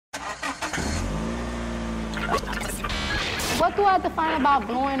What do I define about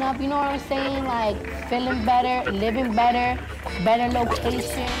blowing up? You know what I'm saying? Like feeling better, living better, better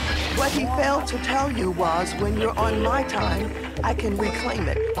location. What he failed to tell you was when you're on my time, I can reclaim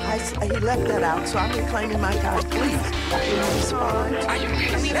it. He left that out, so I'm reclaiming my time. Please, can you respond?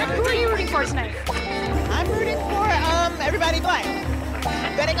 Who are you rooting for tonight? I'm rooting for everybody black.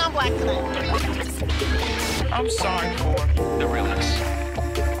 I'm betting on black tonight. I'm sorry for the realness.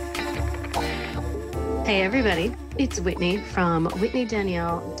 Hey everybody, it's Whitney from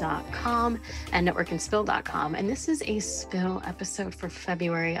WhitneyDanielle.com and NetworkandSpill.com. And this is a Spill episode for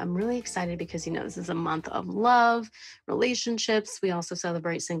February. I'm really excited because, this is a month of love, relationships. We also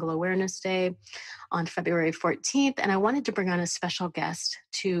celebrate Single Awareness Day on February 14th. And I wanted to bring on a special guest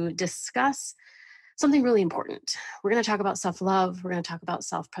to discuss something really important. We're going to talk about self-love, we're going to talk about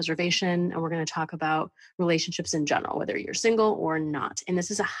self-preservation, and we're going to talk about relationships in general, whether you're single or not. And this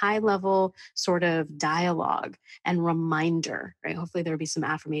is a high-level sort of dialogue and reminder, right? Hopefully there'll be some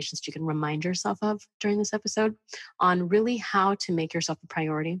affirmations that you can remind yourself of during this episode on really how to make yourself a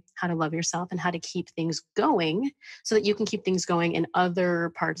priority, how to love yourself, and how to keep things going so that you can keep things going in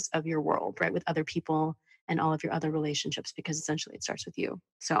other parts of your world, right? With other people and all of your other relationships, because essentially it starts with you.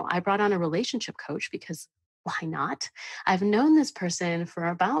 So I brought on a relationship coach because why not? I've known this person for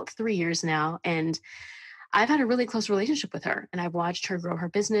about 3 years now, and I've had a really close relationship with her, and I've watched her grow her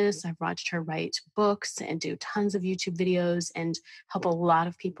business. I've watched her write books and do tons of YouTube videos and help a lot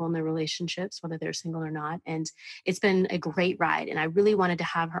of people in their relationships, whether they're single or not. And it's been a great ride. And I really wanted to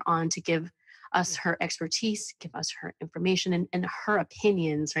have her on to give us her expertise, give us her information and her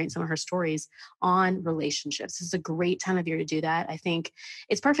opinions, right? Some of her stories on relationships. This is a great time of year to do that. I think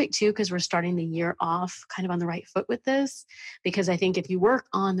it's perfect too, because we're starting the year off kind of on the right foot with this, because I think if you work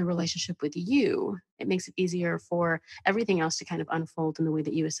on the relationship with you, it makes it easier for everything else to kind of unfold in the way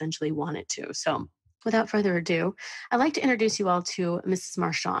that you essentially want it to. So without further ado, I'd like to introduce you all to Mrs.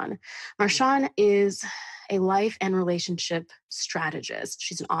 Marshaun. Marshaun is a life and relationship strategist.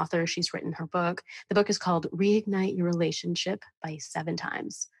 She's an author. She's written her book. The book is called Reignite Your Relationship by 7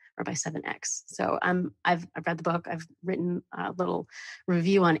 times or by 7X. So I've read the book. I've written a little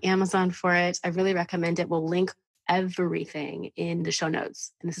review on Amazon for it. I really recommend it. We'll link everything in the show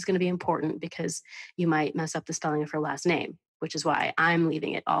notes. And this is going to be important because you might mess up the spelling of her last name, which is why I'm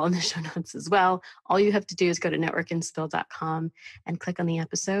leaving it all in the show notes as well. All you have to do is go to networkandspill.com and click on the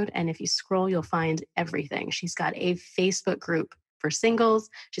episode. And if you scroll, you'll find everything. She's got a Facebook group for singles.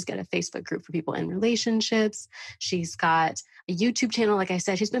 She's got a Facebook group for people in relationships. She's got a YouTube channel. Like I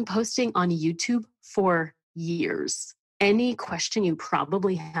said, she's been posting on YouTube for years. Any question you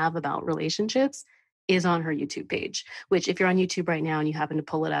probably have about relationships is on her YouTube page, which if you're on YouTube right now and you happen to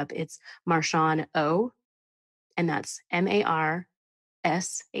pull it up, it's MarshaunO. And that's MarshaunSpace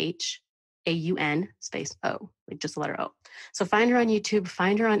O, like just the letter O. So find her on YouTube,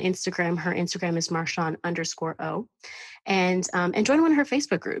 find her on Instagram. Her Instagram is Marshaun_O. And join one of her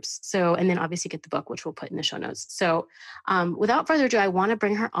Facebook groups. So, and then obviously get the book, which we'll put in the show notes. So without further ado, I want to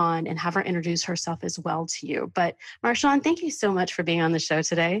bring her on and have her introduce herself as well to you. But Marshaun, thank you so much for being on the show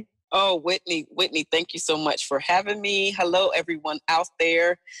today. Oh, Whitney, thank you so much for having me. Hello, everyone out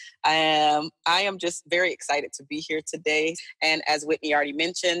there. I am just very excited to be here today. And as Whitney already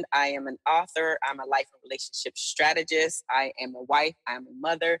mentioned, I am an author. I'm a life and relationship strategist. I am a wife. I'm a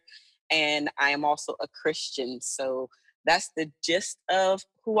mother. And I am also a Christian. So that's the gist of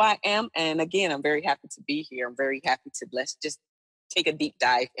who I am. And again, I'm very happy to be here. I'm very happy to let's just take a deep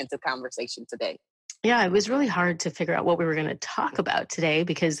dive into conversation today. Yeah, it was really hard to figure out what we were going to talk about today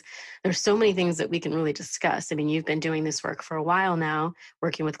because there's so many things that we can really discuss. I mean, you've been doing this work for a while now,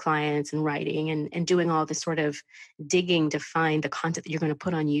 working with clients and writing and doing all this sort of digging to find the content that you're going to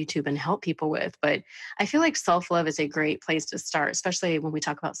put on YouTube and help people with. But I feel like self-love is a great place to start, especially when we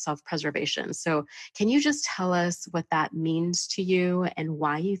talk about self-preservation. So can you just tell us what that means to you and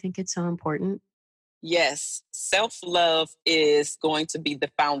why you think it's so important? Yes, self-love is going to be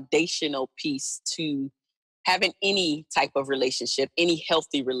the foundational piece to having any type of relationship, any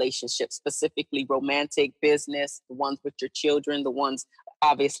healthy relationship, specifically romantic, business, the ones with your children, the ones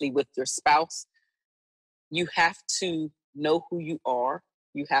obviously with your spouse. You have to know who you are.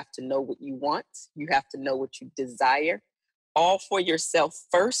 You have to know what you want. You have to know what you desire, all for yourself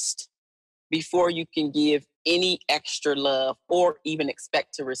first before you can give any extra love or even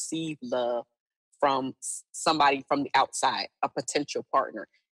expect to receive love from somebody from the outside, a potential partner,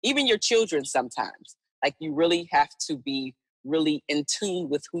 even your children sometimes. Like you really have to be really in tune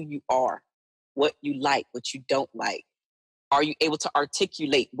with who you are, what you like, what you don't like. Are you able to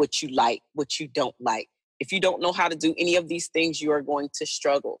articulate what you like, what you don't like? If you don't know how to do any of these things, you are going to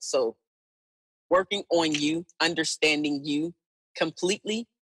struggle. So working on you, understanding you completely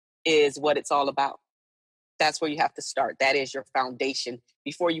is what it's all about. That's where you have to start. That is your foundation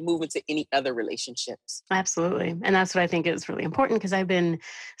before you move into any other relationships. Absolutely. And that's what I think is really important, because I've been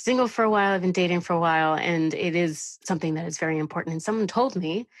single for a while, I've been dating for a while, and it is something that is very important. And someone told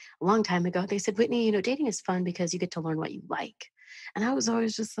me a long time ago, they said, Whitney, dating is fun because you get to learn what you like. And I was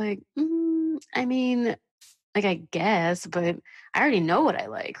always just like, I mean, like, I guess, but I already know what I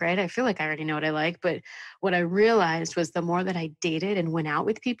like, right? I feel like I already know what I like. But what I realized was the more that I dated and went out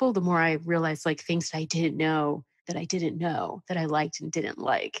with people, the more I realized like things that I didn't know that I liked and didn't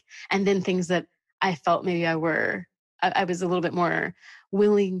like. And then things that I felt maybe I was a little bit more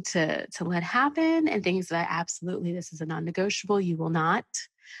willing to let happen, and things that I absolutely, this is a non-negotiable, you will not.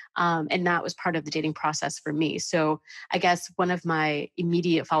 And that was part of the dating process for me. So I guess one of my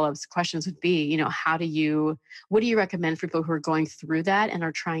immediate follow-up questions would be, what do you recommend for people who are going through that and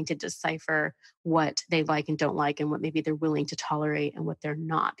are trying to decipher what they like and don't like, and what maybe they're willing to tolerate and what they're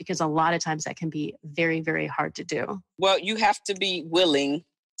not? Because a lot of times that can be very, very hard to do. Well, you have to be willing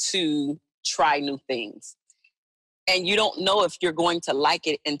to try new things. And you don't know if you're going to like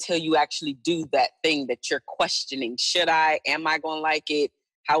it until you actually do that thing that you're questioning. Should I? Am I going to like it?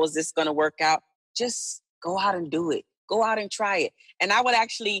 How is this going to work out? Just go out and do it. Go out and try it. And I would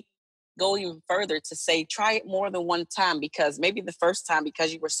actually go even further to say, try it more than one time, because maybe the first time,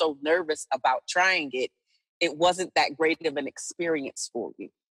 because you were so nervous about trying it, it wasn't that great of an experience for you.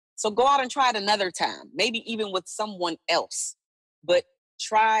 So go out and try it another time, maybe even with someone else. But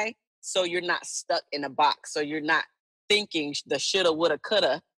try so you're not stuck in a box, so you're not thinking the shoulda, woulda,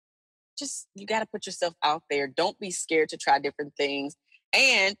 coulda. Just, you got to put yourself out there. Don't be scared to try different things.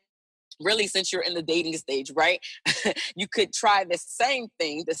 And really, since you're in the dating stage, right, you could try the same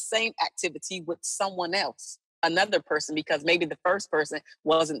thing, the same activity with someone else, another person, because maybe the first person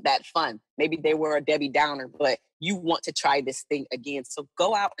wasn't that fun. Maybe they were a Debbie Downer, but you want to try this thing again. So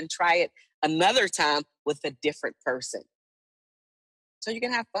go out and try it another time with a different person, so you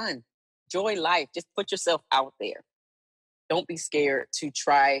can have fun. Enjoy life. Just put yourself out there. Don't be scared to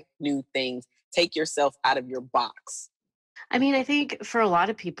try new things. Take yourself out of your box. I mean, I think for a lot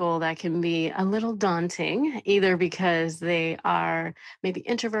of people that can be a little daunting, either because they are maybe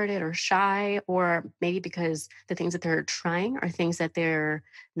introverted or shy, or maybe because the things that they're trying are things that they're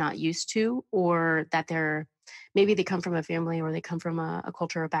not used to, or that maybe they come from a family, or they come from a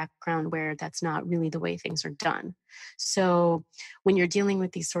culture or background where that's not really the way things are done. So when you're dealing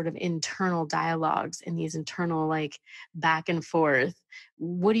with these sort of internal dialogues and these internal like back and forth,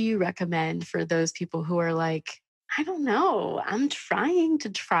 what do you recommend for those people who are like, I don't know, I'm trying to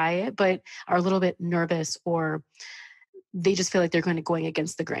try it, but are a little bit nervous, or they just feel like they're going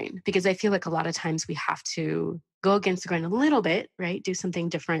against the grain? Because I feel like a lot of times we have to go against the grain a little bit, right? Do something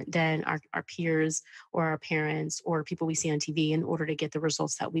different than our peers or our parents or people we see on TV in order to get the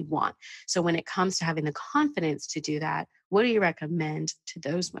results that we want. So when it comes to having the confidence to do that, what do you recommend to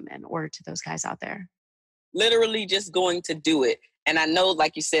those women or to those guys out there? Literally just going to do it. And I know,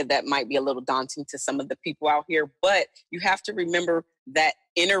 like you said, that might be a little daunting to some of the people out here, but you have to remember that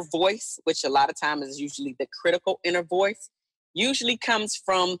inner voice, which a lot of times is usually the critical inner voice, usually comes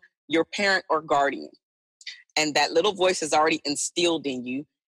from your parent or guardian. And that little voice is already instilled in you.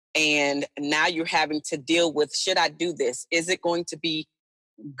 And now you're having to deal with, should I do this? Is it going to be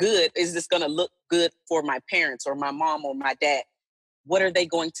good? Is this going to look good for my parents or my mom or my dad? What are they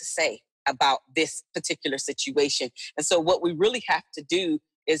going to say about this particular situation? And so what we really have to do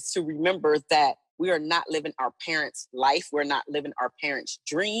is to remember that we are not living our parents' life. We're not living our parents'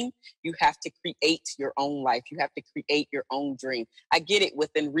 dream. You have to create your own life. You have to create your own dream. I get it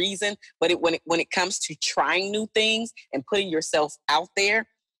within reason, but when it comes to trying new things and putting yourself out there,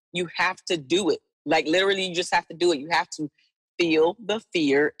 you have to do it. Like literally, you just have to do it. You have to feel the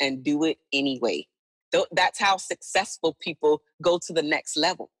fear and do it anyway. That's how successful people go to the next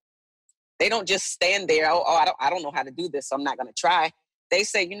level. They don't just stand there, I don't know how to do this, so I'm not going to try. They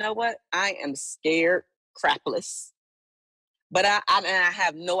say, you know what? I am scared crapless, but I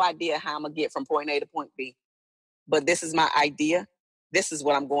have no idea how I'm going to get from point A to point B. But this is my idea. This is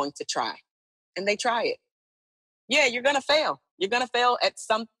what I'm going to try. And they try it. Yeah, you're going to fail. You're going to fail at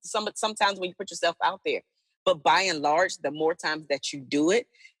sometimes when you put yourself out there. But by and large, the more times that you do it,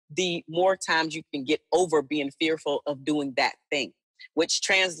 the more times you can get over being fearful of doing that thing, which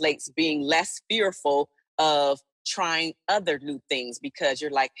translates being less fearful of trying other new things, because you're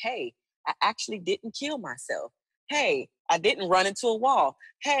like, hey, I actually didn't kill myself. Hey, I didn't run into a wall.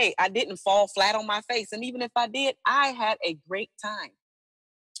 Hey, I didn't fall flat on my face. And even if I did, I had a great time.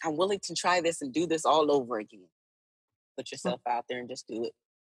 I'm willing to try this and do this all over again. Put yourself out there and just do it.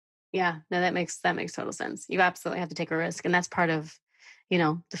 Yeah, no, that makes total sense. You absolutely have to take a risk, and that's part of,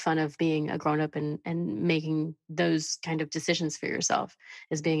 the fun of being a grown up and making those kind of decisions for yourself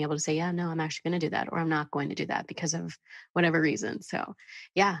is being able to say, yeah, no, I'm actually going to do that, or I'm not going to do that because of whatever reason. So,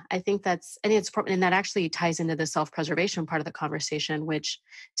 yeah, I think it's important, and that actually ties into the self preservation part of the conversation, which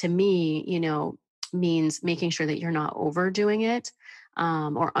to me, means making sure that you're not overdoing it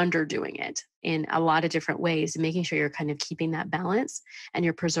or underdoing it in a lot of different ways, making sure you're kind of keeping that balance and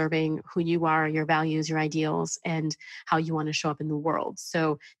you're preserving who you are, your values, your ideals, and how you want to show up in the world.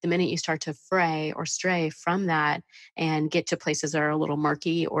 So the minute you start to fray or stray from that and get to places that are a little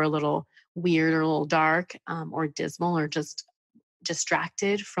murky or a little weird or a little dark or dismal or just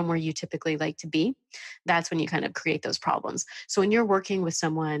distracted from where you typically like to be, that's when you kind of create those problems. So when you're working with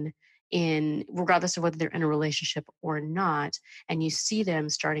someone in, regardless of whether they're in a relationship or not, and you see them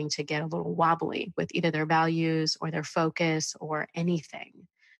starting to get a little wobbly with either their values or their focus or anything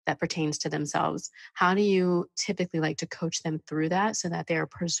that pertains to themselves, how do you typically like to coach them through that so that they're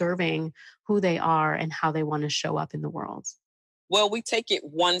preserving who they are and how they want to show up in the world? Well, we take it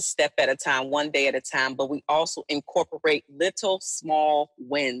one step at a time, one day at a time, but we also incorporate little small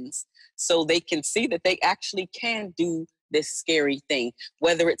wins so they can see that they actually can do this scary thing,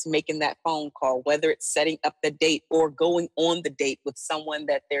 whether it's making that phone call, whether it's setting up the date or going on the date with someone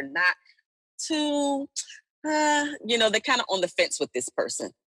that they're not too, they're kind of on the fence with this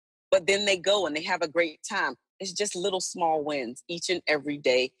person. But then they go and they have a great time. It's just little small wins. Each and every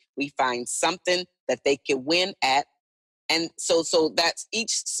day, we find something that they can win at. And so that's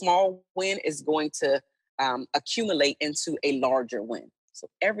each small win is going to accumulate into a larger win. So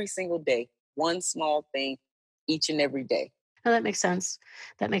every single day, one small thing each and every day. No, that makes sense.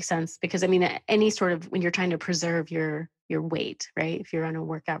 That makes sense because I mean, any sort of when you're trying to preserve your weight, right? If you're on a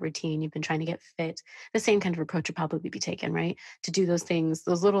workout routine, you've been trying to get fit, the same kind of approach would probably be taken, right? To do those things,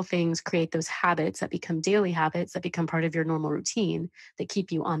 those little things create those habits that become daily habits that become part of your normal routine that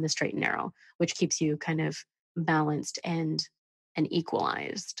keep you on the straight and narrow, which keeps you kind of balanced and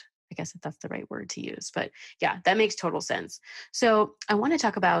equalized. I guess if that's the right word to use. But yeah, that makes total sense. So I want to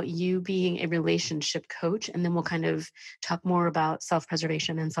talk about you being a relationship coach, and then we'll kind of talk more about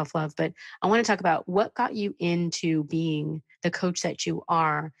self-preservation and self-love. But I want to talk about what got you into being the coach that you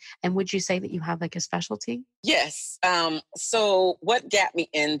are. And would you say that you have like a specialty? Yes. So what got me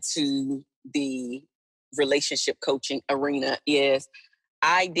into the relationship coaching arena is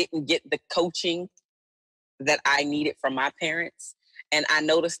I didn't get the coaching that I needed from my parents. And I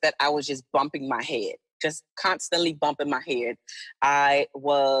noticed that I was just bumping my head, just constantly bumping my head. I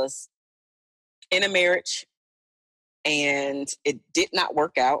was in a marriage and it did not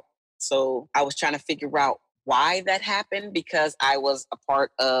work out. So I was trying to figure out why that happened because I was a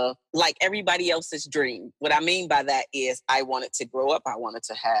part of like everybody else's dream. What I mean by that is I wanted to grow up. I wanted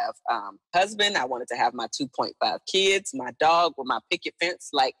to have a husband. I wanted to have my 2.5 kids, my dog with my picket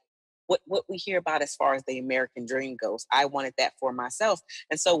fence, like what we hear about as far as the American dream goes. I wanted that for myself.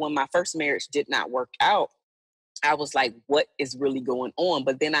 And so when my first marriage did not work out, I was like, what is really going on?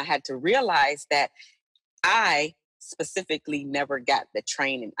 But then I had to realize that I specifically never got the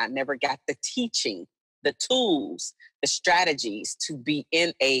training. I never got the teaching, the tools, the strategies to be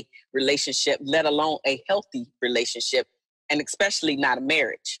in a relationship, let alone a healthy relationship, and especially not a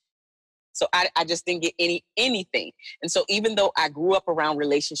marriage. So I just didn't get anything. And so even though I grew up around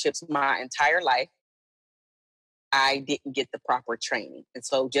relationships my entire life, I didn't get the proper training. And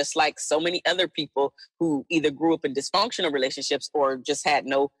so just like so many other people who either grew up in dysfunctional relationships or just had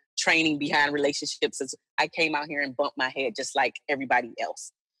no training behind relationships, I came out here and bumped my head just like everybody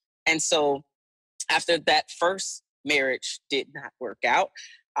else. And so after that first marriage did not work out,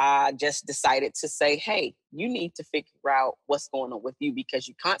 I just decided to say, hey, you need to figure out what's going on with you because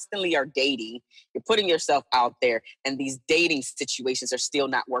you constantly are dating. You're putting yourself out there and these dating situations are still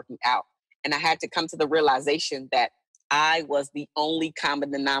not working out. And I had to come to the realization that I was the only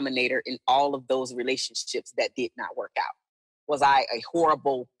common denominator in all of those relationships that did not work out. Was I a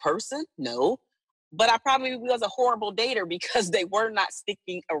horrible person? No. But I probably was a horrible dater because they were not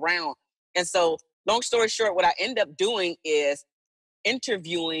sticking around. And so long story short, what I end up doing is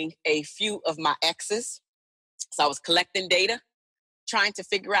interviewing a few of my exes. So I was collecting data, trying to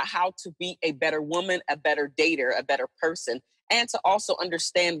figure out how to be a better woman, a better dater, a better person, and to also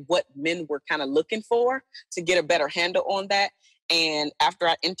understand what men were kind of looking for to get a better handle on that. And after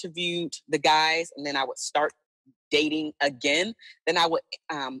I interviewed the guys, and then I would start dating again, then I would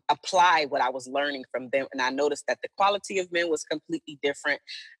apply what I was learning from them. And I noticed that the quality of men was completely different.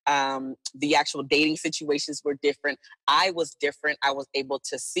 The actual dating situations were different. I was different. I was able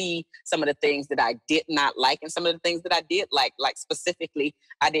to see some of the things that I did not like and some of the things that I did like specifically,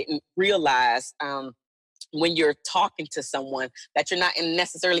 I didn't realize when you're talking to someone that you're not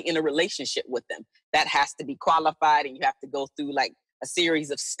necessarily in a relationship with them. That has to be qualified, and you have to go through like a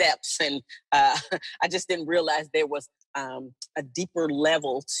series of steps. And I just didn't realize there was a deeper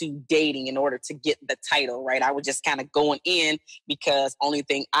level to dating in order to get the title, right? I was just kind of going in because only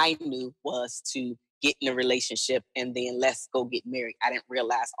thing I knew was to get in a relationship and then let's go get married. I didn't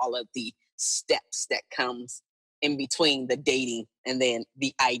realize all of the steps that comes in between the dating and then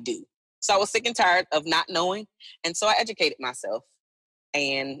the I do. So I was sick and tired of not knowing. And so I educated myself.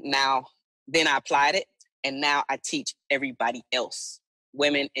 And then I applied it. And now I teach everybody else,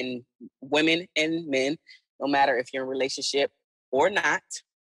 women and men, no matter if you're in a relationship or not.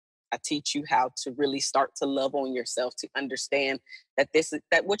 I teach you how to really start to love on yourself, to understand that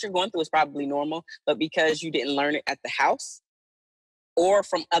that what you're going through is probably normal, but because you didn't learn it at the house or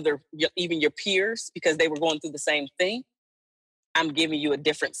from even your peers, because they were going through the same thing, I'm giving you a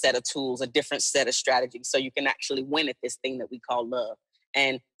different set of tools, a different set of strategies, so you can actually win at this thing that we call love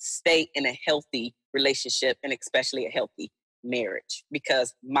and stay in a healthy relationship, and especially a healthy marriage.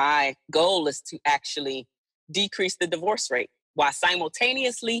 Because my goal is to actually decrease the divorce rate while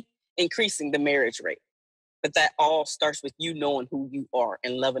simultaneously increasing the marriage rate. But that all starts with you knowing who you are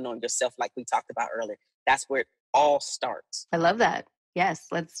and loving on yourself, like we talked about earlier. That's where it all starts. I love that. Yes,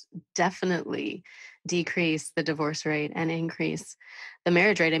 let's definitely decrease the divorce rate and increase the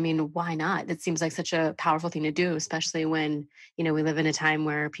marriage rate. I mean, why not? It seems like such a powerful thing to do, especially when, we live in a time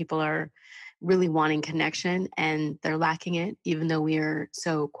where people are really wanting connection and they're lacking it, even though we are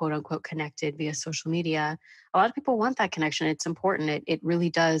so quote unquote connected via social media. A lot of people want that connection. It's important. It really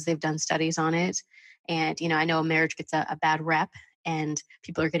does. They've done studies on it. And, I know marriage gets a bad rep, and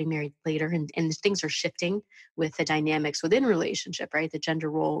people are getting married later, and things are shifting with the dynamics within a relationship, right? The gender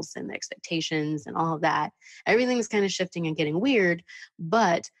roles and the expectations and all of that. Everything's kind of shifting and getting weird,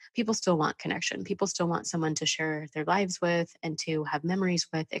 but people still want connection. People still want someone to share their lives with and to have memories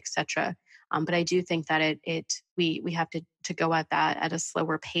with, etc. But I do think that we have to go at that at a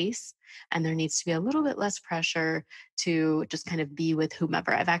slower pace, and there needs to be a little bit less pressure to just kind of be with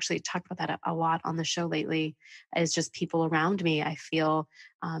whomever. I've actually talked about that a lot on the show lately, as just people around me, I feel,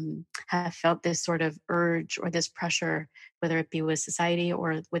 have felt this sort of urge or this pressure, whether it be with society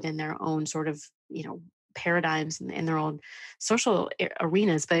or within their own sort of, paradigms in their own social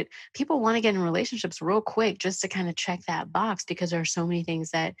arenas. But people want to get in relationships real quick just to kind of check that box, because there are so many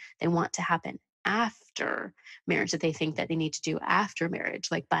things that they want to happen after marriage that they think that they need to do after marriage,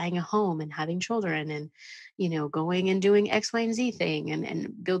 like buying a home and having children and, going and doing X, Y, and Z thing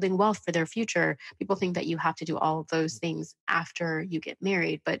and building wealth for their future. People think that you have to do all of those things after you get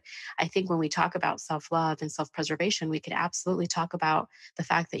married. But I think when we talk about self-love and self-preservation, we could absolutely talk about the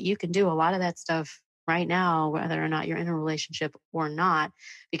fact that you can do a lot of that stuff right now, whether or not you're in a relationship or not.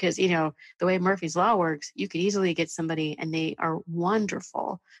 Because, the way Murphy's Law works, you could easily get somebody and they are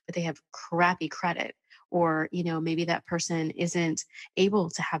wonderful, but they have crappy credit. Or, maybe that person isn't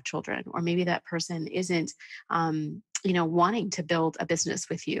able to have children, or maybe that person isn't, wanting to build a business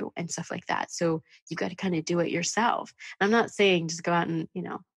with you and stuff like that. So you got to kind of do it yourself. And I'm not saying just go out and,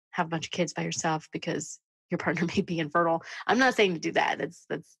 have a bunch of kids by yourself because your partner may be infertile. I'm not saying to do that.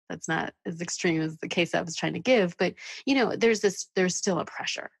 That's not as extreme as the case I was trying to give. But, there's still a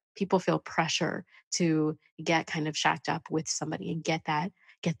pressure. People feel pressure to get kind of shacked up with somebody and get that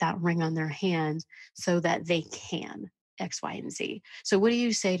ring on their hand so that they can X, Y, and Z. So what do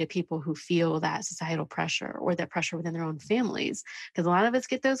you say to people who feel that societal pressure or that pressure within their own families? Because a lot of us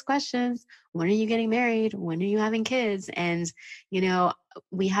get those questions. When are you getting married? When are you having kids? And,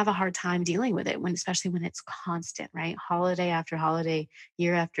 we have a hard time dealing with it, especially when it's constant, right? Holiday after holiday,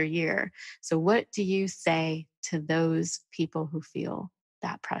 year after year. So what do you say to those people who feel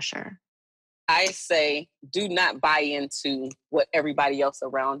that pressure? I say, do not buy into what everybody else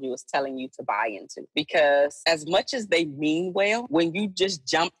around you is telling you to buy into. Because as much as they mean well, when you just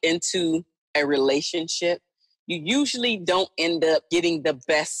jump into a relationship, you usually don't end up getting the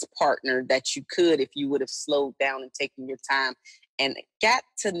best partner that you could if you would have slowed down and taken your time and got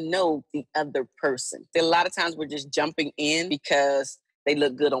to know the other person. A lot of times we're just jumping in because they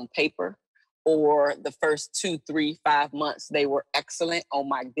look good on paper, or the first 2, 3, 5 months, they were excellent. Oh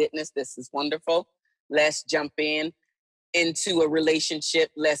my goodness, this is wonderful. Let's jump into a relationship.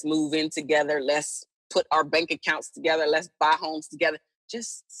 Let's move in together. Let's put our bank accounts together. Let's buy homes together.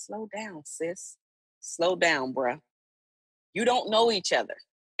 Just slow down, sis. slow down, bruh. You don't know each other.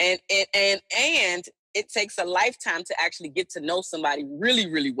 And it takes a lifetime to actually get to know somebody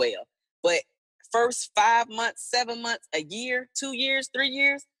really, really well. But first 5 months, 7 months, a year, 2 years, 3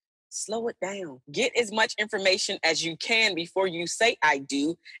 years, slow it down. Get as much information as you can before you say I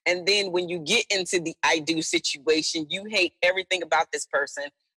do. And then when you get into the I do situation, you hate everything about this person.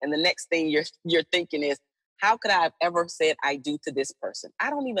 And the next thing you're thinking is, how could I have ever said I do to this person? I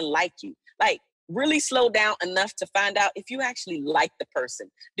don't even like you. Like, really slow down enough to find out if you actually like the person.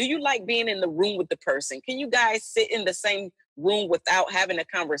 Do you like being in the room with the person? Can you guys sit in the same room without having a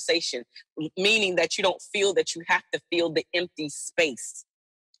conversation? Meaning that you don't feel that you have to fill the empty space.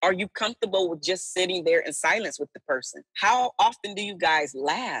 Are you comfortable with just sitting there in silence with the person? How often do you guys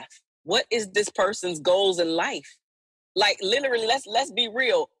laugh? What is this person's goals in life? Like, literally, let's be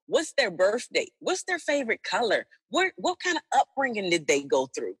real. What's their birthday? What's their favorite color? What kind of upbringing did they go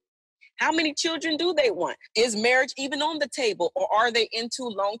through? How many children do they want? Is marriage even on the table, or are they into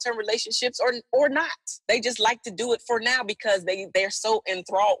long-term relationships or not? They just like to do it for now because they're so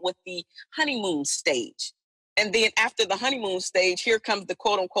enthralled with the honeymoon stage. And then after the honeymoon stage, here comes the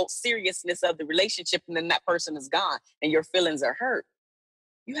quote unquote seriousness of the relationship, and then that person is gone and your feelings are hurt.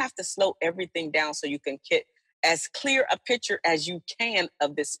 You have to slow everything down so you can get as clear a picture as you can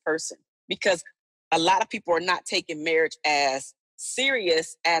of this person, because a lot of people are not taking marriage as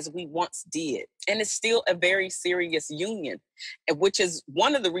serious as we once did. And it's still a very serious union, and which is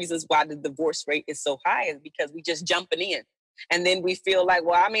one of the reasons why the divorce rate is so high, is because we just jumping in. And then we feel like,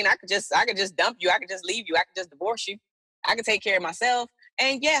 well, I mean, I could just dump you. I could just leave you. I could just divorce you. I could take care of myself.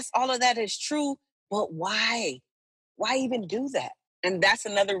 And yes, all of that is true. But why? Why even do that? And that's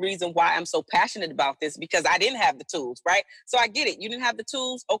another reason why I'm so passionate about this, because I didn't have the tools, right? So I get it. You didn't have the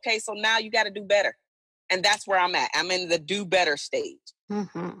tools. Okay, so now you got to do better. And that's where I'm at. I'm in the do better stage.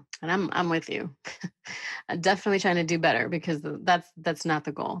 Mm-hmm. And I'm with you. I'm definitely trying to do better, because that's not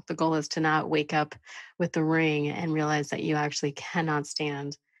the goal. The goal is to not wake up with the ring and realize that you actually cannot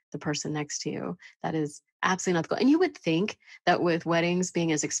stand the person next to you. That is absolutely not the goal. And you would think that with weddings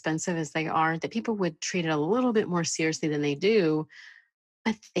being as expensive as they are, that people would treat it a little bit more seriously than they do,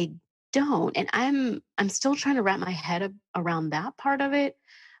 but they don't. And I'm still trying to wrap my head around that part of it.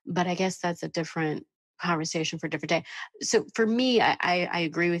 But I guess that's a different conversation for a different day. So for me, I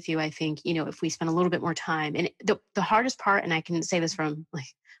agree with you. I think, if we spend a little bit more time, and the hardest part, and I can say this from like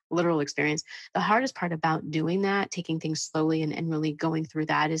literal experience, the hardest part about doing that, taking things slowly and really going through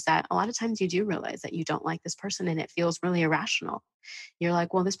that, is that a lot of times you do realize that you don't like this person and it feels really irrational. You're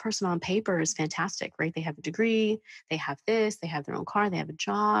like, well, this person on paper is fantastic, right? They have a degree, they have this, they have their own car, they have a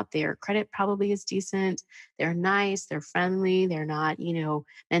job, their credit probably is decent, they're nice, they're friendly, they're not,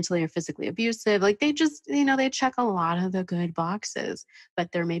 mentally or physically abusive. Like they just, they check a lot of the good boxes, but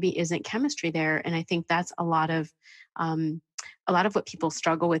there maybe isn't chemistry there. And I think that's a lot of what people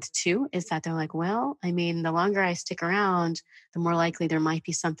struggle with too, is that they're like, well, I mean, the longer I stick around, the more likely there might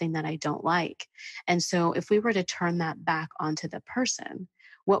be something that I don't like. And so if we were to turn that back onto the person,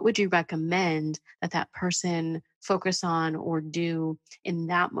 what would you recommend that person focus on or do in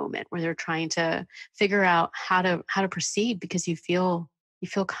that moment where they're trying to figure out how to proceed, because you feel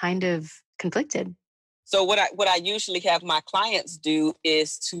kind of conflicted? So what I usually have my clients do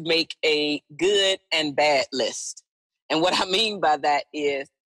is to make a good and bad list. And what I mean by that is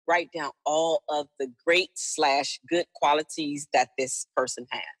write down all of the great/good qualities that this person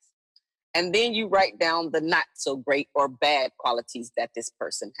has. And then you write down the not so great or bad qualities that this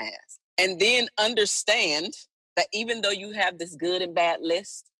person has. And then understand that even though you have this good and bad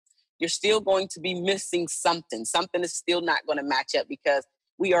list, you're still going to be missing something. Something is still not going to match up, because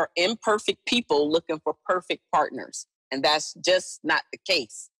we are imperfect people looking for perfect partners. And that's just not the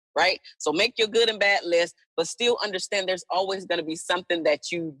case. Right? So make your good and bad list, but still understand there's always going to be something that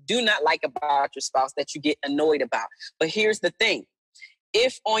you do not like about your spouse, that you get annoyed about. But here's the thing.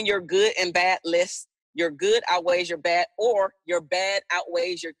 If on your good and bad list, your good outweighs your bad, or your bad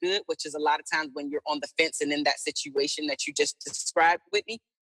outweighs your good, which is a lot of times when you're on the fence and in that situation that you just described, Whitney,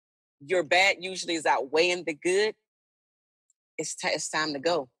 your bad usually is outweighing the good. It's time to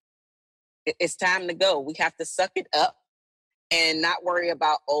go. It's time to go. We have to suck it up and not worry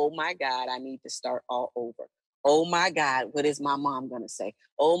about, oh my God, I need to start all over. Oh my God, what is my mom going to say?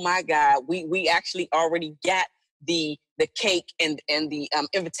 Oh my God, we actually already got the cake and the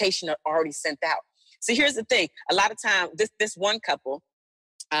invitation are already sent out. So here's the thing. A lot of times, this one couple,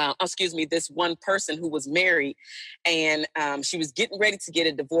 this one person who was married, and she was getting ready to get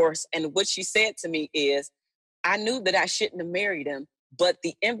a divorce. And what she said to me is, I knew that I shouldn't have married him, but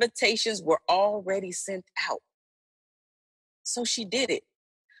the invitations were already sent out. So she did it.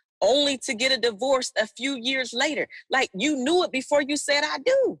 only to get a divorce a few years later. Like, you knew it before you said I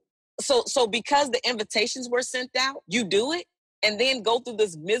do. So because the invitations were sent out, you do it and then go through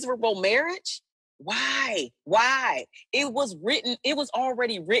this miserable marriage? Why? It was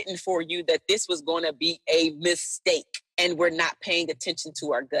already written for you that this was going to be a mistake, and we're not paying attention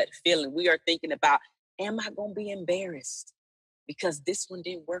to our gut feeling. We are thinking about, am I going to be embarrassed because this one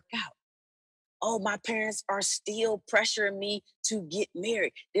didn't work out? Oh, my parents are still pressuring me to get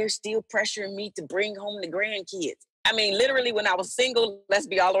married. They're still pressuring me to bring home the grandkids. I mean, literally, when I was single, let's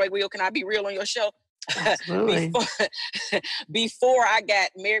be all the way real. Can I be real on your show? Absolutely. Before I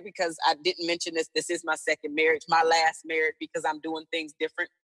got married, because I didn't mention this is my second marriage, my last marriage, because I'm doing things different,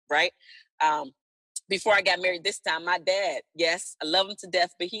 right? Before I got married this time, my dad, yes, I love him to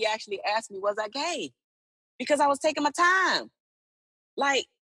death, but he actually asked me, was I gay? Because I was taking my time. Like,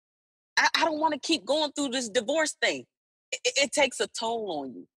 I don't want to keep going through this divorce thing. It takes a toll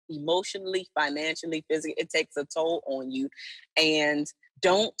on you, emotionally, financially, physically. It takes a toll on you. And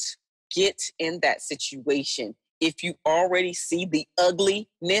don't get in that situation if you already see the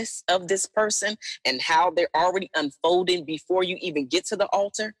ugliness of this person and how they're already unfolding before you even get to the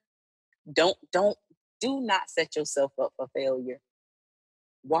altar. Do not set yourself up for failure.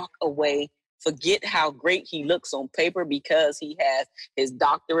 Walk away. Forget how great he looks on paper because he has his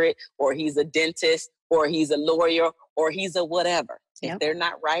doctorate, or he's a dentist, or he's a lawyer, or he's a whatever. Yep. If they're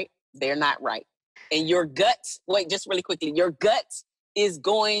not right, they're not right. And your gut, wait, just really quickly, your gut is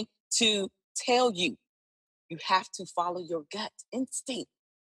going to tell you. You have to follow your gut instinct.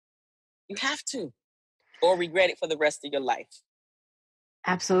 You have to, or regret it for the rest of your life.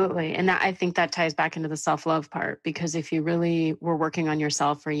 Absolutely. And I think that ties back into the self-love part, because if you really were working on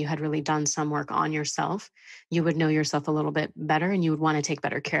yourself, or you had really done some work on yourself, you would know yourself a little bit better and you would want to take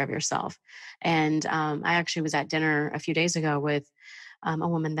better care of yourself. And I actually was at dinner a few days ago with a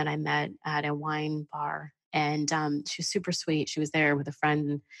woman that I met at a wine bar, and she was super sweet. She was there with a friend,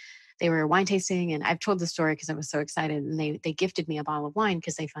 and they were wine tasting, and I've told the story because I was so excited, and they gifted me a bottle of wine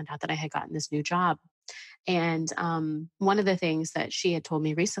because they found out that I had gotten this new job. And one of the things that she had told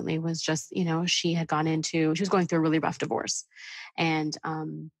me recently was just, she was going through a really rough divorce, and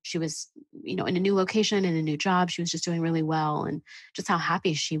she was, in a new location and a new job. She was just doing really well, and just how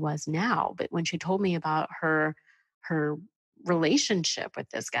happy she was now. But when she told me about her relationship with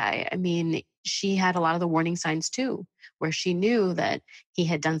this guy, I mean, she had a lot of the warning signs too, where she knew that he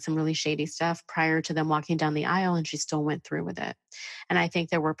had done some really shady stuff prior to them walking down the aisle, and she still went through with it. And I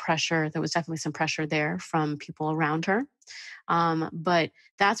think there was definitely some pressure there from people around her. But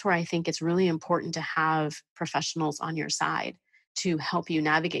that's where I think it's really important to have professionals on your side to help you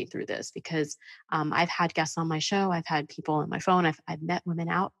navigate through this, because I've had guests on my show. I've had people on my phone. I've met women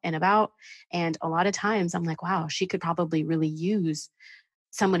out and about. And a lot of times I'm like, wow, she could probably really use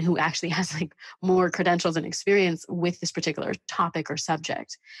someone who actually has like more credentials and experience with this particular topic or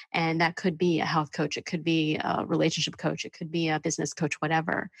subject. And that could be a health coach. It could be a relationship coach. It could be a business coach,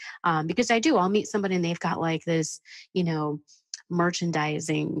 whatever. Because I'll meet somebody and they've got like this,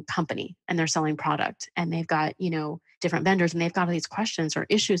 merchandising company, and they're selling product, and they've got, different vendors, and they've got all these questions or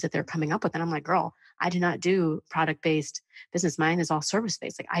issues that they're coming up with. And I'm like, girl, I do not do product-based business. Mine is all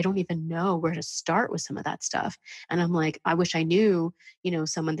service-based. Like, I don't even know where to start with some of that stuff. And I'm like, I wish I knew,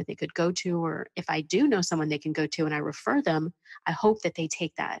 someone that they could go to, or if I do know someone they can go to and I refer them, I hope that they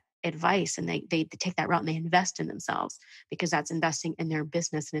take that advice and they take that route and they invest in themselves, because that's investing in their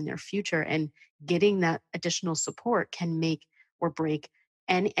business and in their future. And getting that additional support can make or break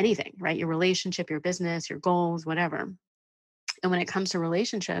anything, right? Your relationship, your business, your goals, whatever. And when it comes to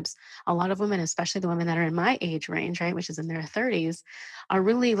relationships, a lot of women, especially the women that are in my age range, right, which is in their 30s, are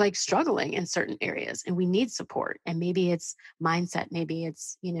really like struggling in certain areas, and we need support. And maybe it's mindset, maybe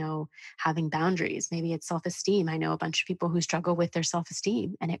it's, having boundaries, maybe it's self-esteem. I know a bunch of people who struggle with their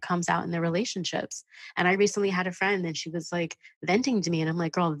self-esteem, and it comes out in their relationships. And I recently had a friend, and she was like venting to me, and I'm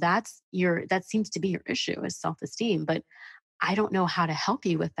like, girl, that seems to be your issue, is self-esteem. But I don't know how to help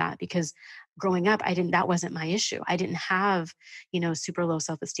you with that, because growing up, that wasn't my issue. I didn't have, super low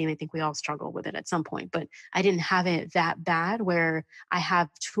self-esteem. I think we all struggle with it at some point, but I didn't have it that bad where I have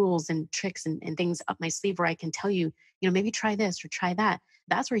tools and tricks and things up my sleeve where I can tell you, maybe try this or try that.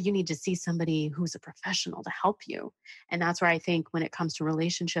 That's where you need to see somebody who's a professional to help you. And that's where I think when it comes to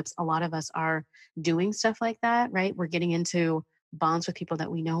relationships, a lot of us are doing stuff like that, right? We're getting into bonds with people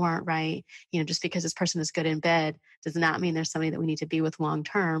that we know aren't right. Just because this person is good in bed does not mean there's somebody that we need to be with long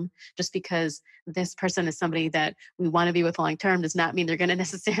term. Just because this person is somebody that we want to be with long term does not mean they're going to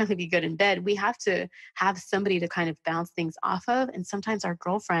necessarily be good in bed. We have to have somebody to kind of bounce things off of. And sometimes our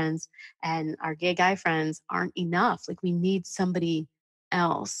girlfriends and our gay guy friends aren't enough. Like, we need somebody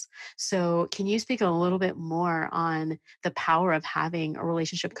else. So can you speak a little bit more on the power of having a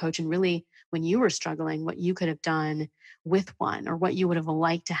relationship coach, and really when you were struggling, what you could have done with one, or what you would have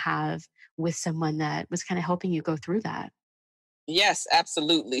liked to have with someone that was kind of helping you go through that? Yes,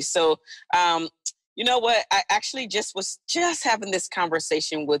 absolutely. So, you know what? I actually was just having this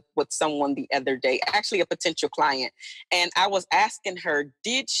conversation with someone the other day, actually a potential client, and I was asking her,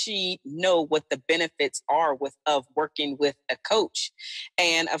 did she know what the benefits are of working with a coach?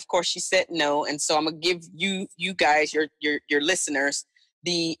 And of course, she said no. And so I'm gonna give you guys, your listeners,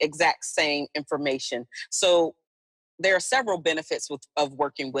 the exact same information. So there are several benefits of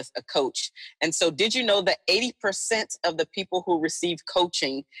working with a coach. And so, did you know that 80% of the people who receive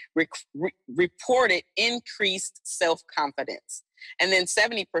coaching reported increased self-confidence? And then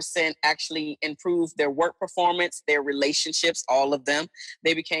 70% actually improved their work performance, their relationships, all of them.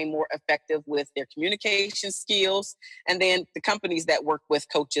 They became more effective with their communication skills. And then the companies that work with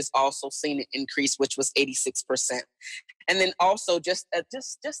coaches also seen an increase, which was 86%. And then also just a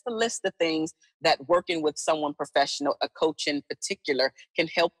list of things that working with someone professional, a coach in particular, can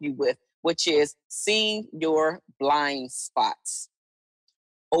help you with, which is seeing your blind spots,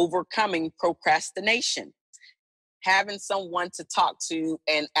 overcoming procrastination, having someone to talk to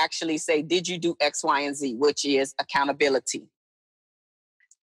and actually say, did you do X, Y, and Z, which is accountability,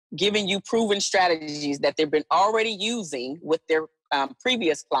 giving you proven strategies that they've been already using with their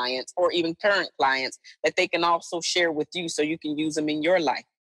previous clients or even current clients that they can also share with you so you can use them in your life,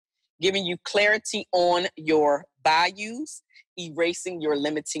 giving you clarity on your values, erasing your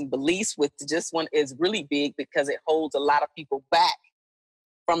limiting beliefs, which this one is really big because it holds a lot of people back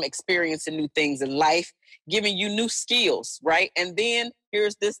from experiencing new things in life, giving you new skills, right? And then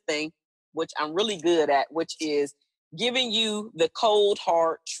here's this thing, which I'm really good at, which is giving you the cold,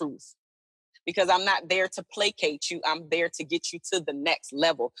 hard truth. Because I'm not there to placate you. I'm there to get you to the next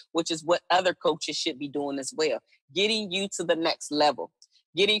level, which is what other coaches should be doing as well. Getting you to the next level,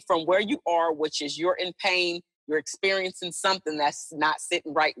 getting from where you are, which is you're in pain, you're experiencing something that's not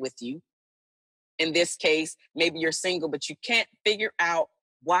sitting right with you. In this case, maybe you're single, but you can't figure out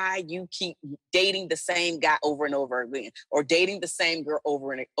why you keep dating the same guy over and over again, or dating the same girl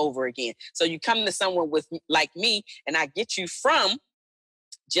over and over again. So you come to someone like me, and I get you from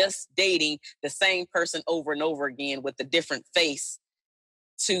just dating the same person over and over again with a different face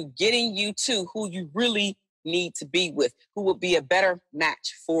to getting you to who you really need to be with, who will be a better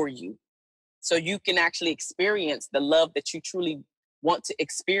match for you. So you can actually experience the love that you truly want to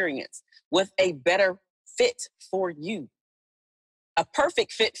experience with a better fit for you. A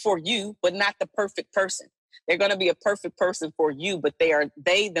perfect fit for you, but not the perfect person. They're going to be a perfect person for you, but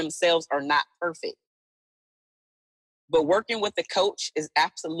they themselves are not perfect. But working with a coach is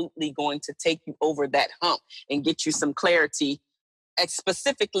absolutely going to take you over that hump and get you some clarity,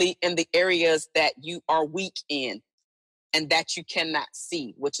 specifically in the areas that you are weak in and that you cannot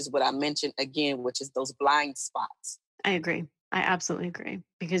see, which is what I mentioned again, which is those blind spots. I agree. I absolutely agree,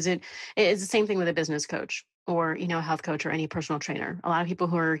 because it is the same thing with a business coach or, a health coach or any personal trainer. A lot of people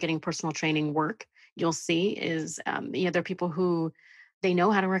who are getting personal training work, you'll see is, they're people who they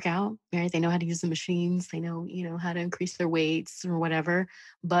know how to work out, right? They know how to use the machines. They know, how to increase their weights or whatever,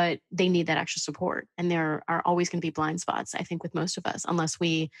 but they need that extra support. And there are always going to be blind spots, I think, with most of us. Unless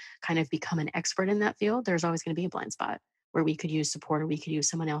we kind of become an expert in that field, there's always going to be a blind spot where we could use support or we could use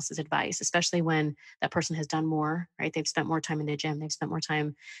someone else's advice, especially when that person has done more, right? They've spent more time in the gym. They've spent more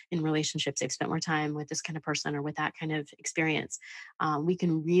time in relationships. They've spent more time with this kind of person or with that kind of experience. We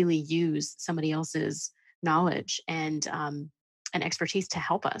can really use somebody else's knowledge and expertise to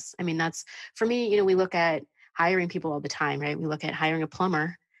help us. I mean, that's, for me, we look at hiring people all the time, right? We look at hiring a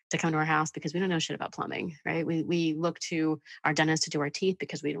plumber to come to our house because we don't know shit about plumbing, right? We look to our dentist to do our teeth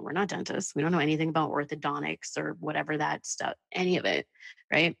because we're not dentists. We don't know anything about orthodontics or whatever that stuff, any of it,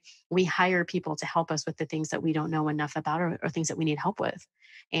 right? We hire people to help us with the things that we don't know enough about or things that we need help with.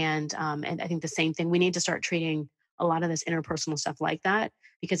 And I think the same thing, we need to start treating a lot of this interpersonal stuff like that,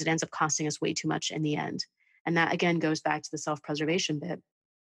 because it ends up costing us way too much in the end. And that, again, goes back to the self-preservation bit,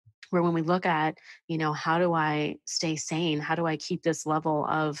 where when we look at, how do I stay sane? How do I keep this level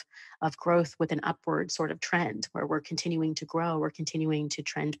of growth with an upward sort of trend where we're continuing to grow, we're continuing to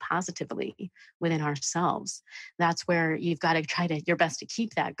trend positively within ourselves? That's where you've got to try your best to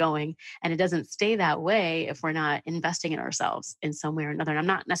keep that going. And it doesn't stay that way if we're not investing in ourselves in some way or another. And I'm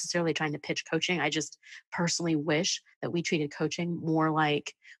not necessarily trying to pitch coaching. I just personally wish that we treated coaching more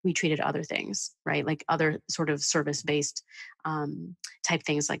like we treated other things, right? Like other sort of service-based type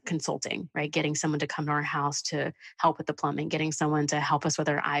things like consulting, right? Getting someone to come to our house to help with the plumbing, getting someone to help us with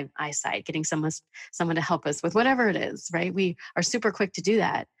our eyesight, getting someone to help us with whatever it is, right? We are super quick to do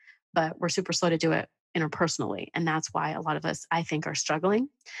that, but we're super slow to do it interpersonally. And that's why a lot of us, I think, are struggling.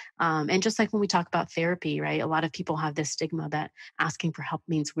 And just like when we talk about therapy, right? A lot of people have this stigma that asking for help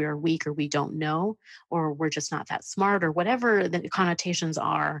means we're weak or we don't know, or we're just not that smart or whatever the connotations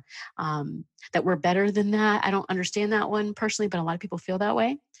are, that we're better than that. I don't understand that one personally, but a lot of people feel that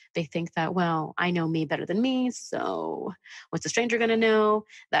way. They think that, well, I know me better than me. So what's a stranger going to know?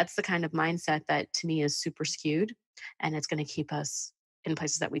 That's the kind of mindset that to me is super skewed, and it's going to keep us in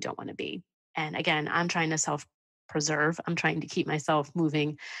places that we don't want to be. And again, I'm trying to self-preserve. I'm trying to keep myself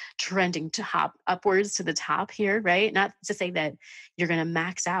moving, trending to hop upwards to the top here, right? Not to say that you're going to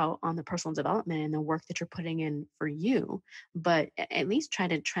max out on the personal development and the work that you're putting in for you, but at least try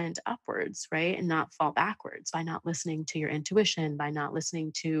to trend upwards, right? And not fall backwards by not listening to your intuition, by not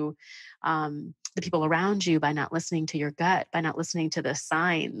listening to the people around you, by not listening to your gut, by not listening to the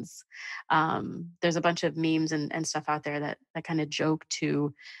signs. There's a bunch of memes and stuff out there that kind of joke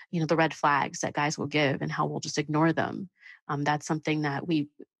to, the red flags that guys will give and how we'll just ignore them. That's something that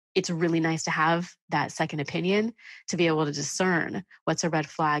it's really nice to have that second opinion to be able to discern what's a red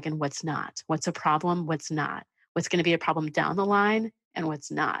flag and what's not, what's a problem, what's not, what's going to be a problem down the line and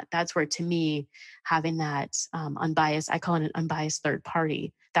what's not. That's where, to me, having that unbiased, I call it an unbiased third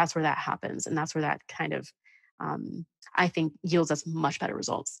party, that's where that happens. And that's where that kind of, I think, yields us much better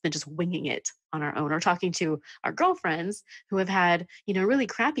results than just winging it on our own or talking to our girlfriends who have had, really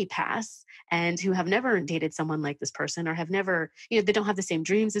crappy pasts and who have never dated someone like this person, or have never, they don't have the same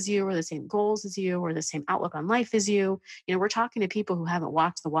dreams as you or the same goals as you or the same outlook on life as you. We're talking to people who haven't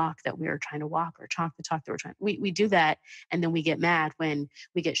walked the walk that we are trying to walk, or talk the talk that we're trying. We do that. And then we get mad when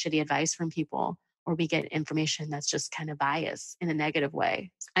we get shitty advice from people, or we get information that's just kind of biased in a negative way.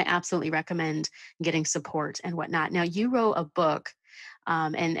 I absolutely recommend getting support and whatnot. Now, you wrote a book,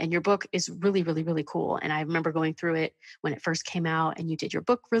 and your book is really, really, really cool. And I remember going through it when it first came out, and you did your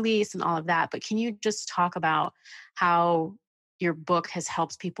book release and all of that. But can you just talk about how your book has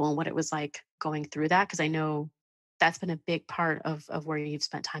helped people and what it was like going through that? Because I know that's been a big part of where you've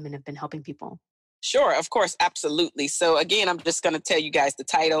spent time and have been helping people. Sure, of course, absolutely. So again, I'm just going to tell you guys the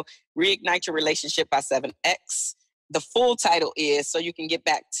title, Reignite Your Relationship by 7X. The full title is So You Can Get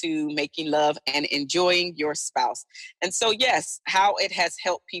Back to Making Love and Enjoying Your Spouse. And so, yes, how it has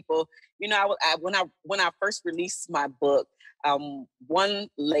helped people. When I first released my book, one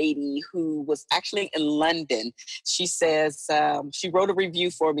lady who was actually in London, she says, she wrote a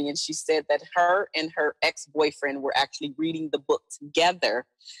review for me, and she said that her and her ex-boyfriend were actually reading the book together,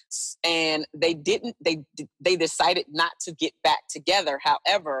 and they decided not to get back together.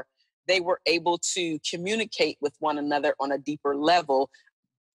 However, they were able to communicate with one another on a deeper level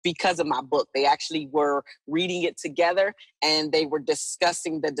because of my book. They actually were reading it together, and they were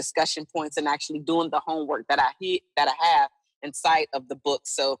discussing the discussion points and actually doing the homework that I have inside of the book.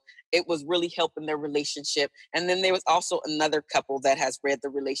 So it was really helping their relationship. And then there was also another couple that has read the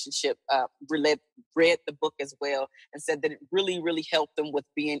relationship, read the book as well, and said that it really, really helped them with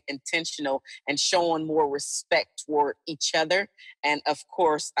being intentional and showing more respect toward each other, and of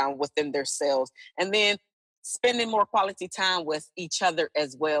course within themselves. And then spending more quality time with each other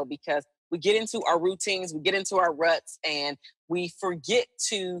as well, because we get into our routines, we get into our ruts, and we forget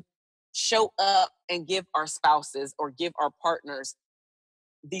to show up and give our spouses or give our partners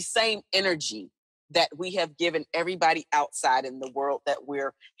the same energy that we have given everybody outside in the world that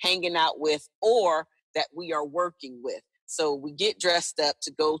we're hanging out with or that we are working with. So we get dressed up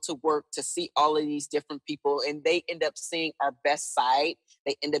to go to work to see all of these different people, and they end up seeing our best side.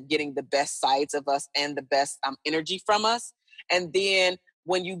 They end up getting the best sides of us and the best energy from us. And then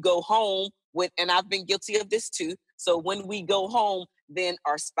when you go home and I've been guilty of this too. So when we go home, then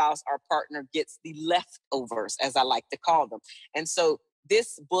our spouse, our partner gets the leftovers, as I like to call them. And so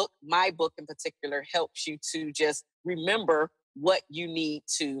this book, my book in particular, helps you to just remember what you need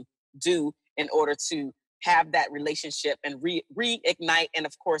to do in order to have that relationship and reignite and,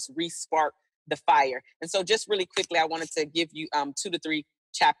 of course, re-spark the fire. And so just really quickly, I wanted to give you 2 to 3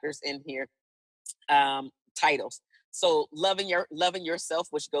 chapters in here, titles. So loving yourself,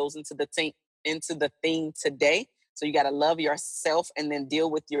 which goes into the theme today. So you got to love yourself and then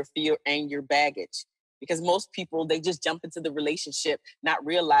deal with your fear and your baggage. Because most people, they just jump into the relationship not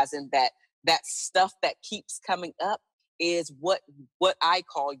realizing that stuff that keeps coming up is what I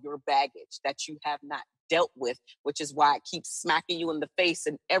call your baggage that you have not dealt with, which is why it keeps smacking you in the face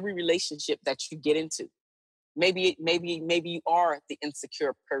in every relationship that you get into. Maybe you are the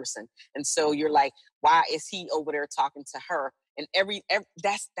insecure person. And so you're like, why is he over there talking to her? And every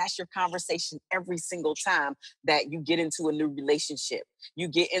that's your conversation every single time that you get into a new relationship. You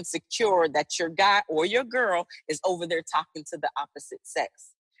get insecure that your guy or your girl is over there talking to the opposite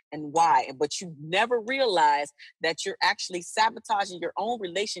sex. And why? But you never realize that you're actually sabotaging your own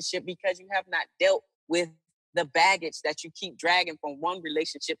relationship because you have not dealt with the baggage that you keep dragging from one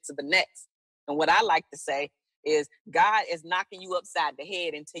relationship to the next. And what I like to say is God is knocking you upside the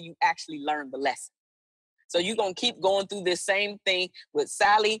head until you actually learn the lesson. So you're going to keep going through this same thing with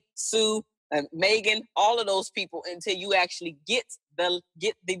Sally, Sue, Megan, all of those people until you actually get the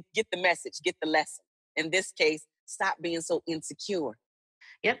message, get the lesson. In this case, stop being so insecure.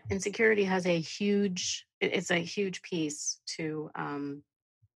 Yep. Insecurity has it's a huge piece to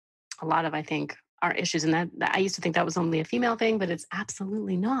a lot of, I think, our issues. And that I used to think that was only a female thing, but it's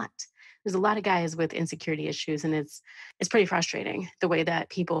absolutely not. There's a lot of guys with insecurity issues, and it's pretty frustrating the way that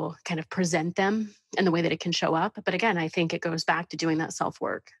people kind of present them and the way that it can show up. But again, I think it goes back to doing that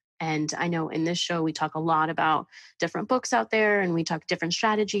self-work. And I know in this show, we talk a lot about different books out there, and we talk different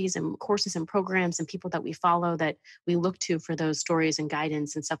strategies and courses and programs and people that we follow that we look to for those stories and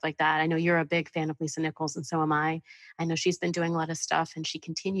guidance and stuff like that. I know you're a big fan of Lisa Nichols, and so am I. I know she's been doing a lot of stuff, and she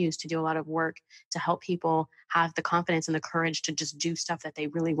continues to do a lot of work to help people have the confidence and the courage to just do stuff that they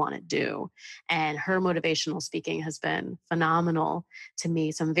really want to do. And her motivational speaking has been phenomenal to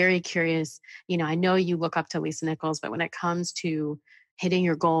me. So I'm very curious. I know you look up to Lisa Nichols, but when it comes to hitting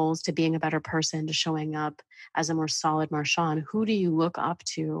your goals, to being a better person, to showing up as a more solid Marshaun, who do you look up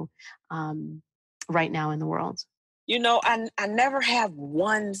to right now in the world? I never have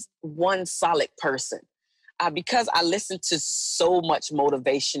one solid person because I listen to so much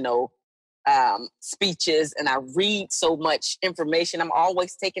motivational speeches and I read so much information. I'm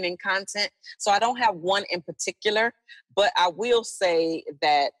always taking in content. So I don't have one in particular, but I will say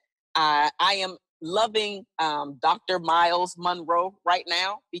that I am loving Dr. Miles Monroe right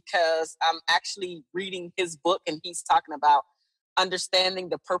now because I'm actually reading his book and he's talking about understanding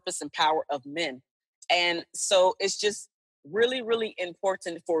the purpose and power of men. And so it's just really, really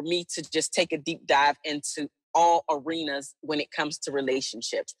important for me to just take a deep dive into all arenas when it comes to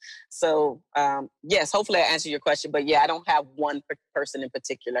relationships. So yes, hopefully I answer your question, but yeah, I don't have one person in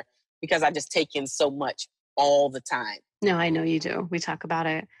particular because I just take in so much all the time. No, I know you do. We talk about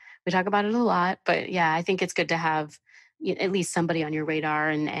it. We talk about it a lot, but yeah, I think it's good to have at least somebody on your radar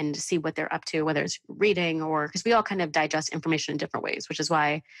and see what they're up to, whether it's reading or because we all kind of digest information in different ways, which is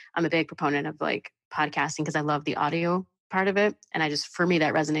why I'm a big proponent of like podcasting because I love the audio part of it. And for me,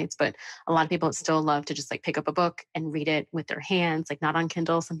 that resonates. But a lot of people still love to just like pick up a book and read it with their hands, like not on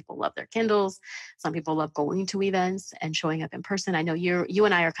Kindle. Some people love their Kindles. Some people love going to events and showing up in person. I know you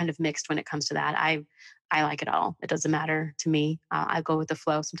and I are kind of mixed when it comes to that. I like it all. It doesn't matter to me. I go with the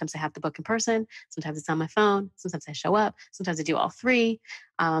flow. Sometimes I have the book in person. Sometimes it's on my phone. Sometimes I show up. Sometimes I do all three.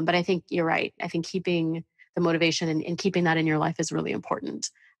 But I think you're right. I think keeping the motivation and keeping that in your life is really important,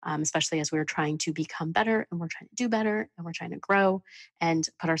 especially as we're trying to become better and we're trying to do better and we're trying to grow and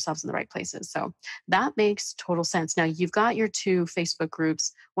put ourselves in the right places. So that makes total sense. Now, you've got your two Facebook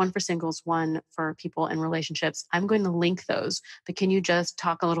groups, one for singles, one for people in relationships. I'm going to link those, but can you just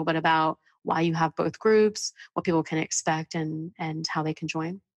talk a little bit about why you have both groups, what people can expect, and how they can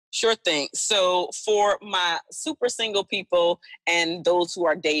join? Sure thing. So for my super single people and those who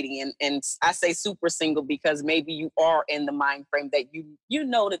are dating, and I say super single because maybe you are in the mind frame that you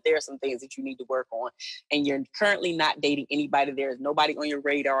know that there are some things that you need to work on and you're currently not dating anybody. There's nobody on your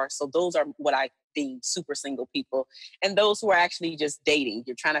radar. So those are what I deem super single people. And those who are actually just dating,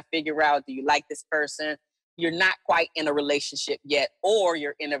 you're trying to figure out, do you like this person? You're not quite in a relationship yet, or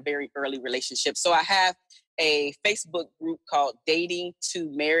you're in a very early relationship. So I have a Facebook group called Dating to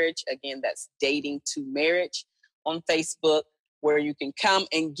Marriage. Again, that's Dating to Marriage on Facebook, where you can come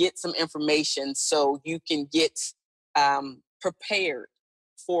and get some information so you can get prepared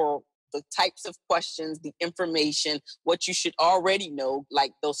for the types of questions, the information, what you should already know,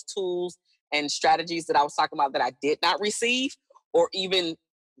 like those tools and strategies that I was talking about that I did not receive, or even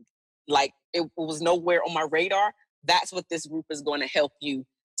like it was nowhere on my radar. That's what this group is going to help you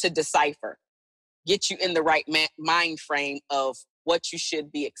to decipher, get you in the right mind frame of what you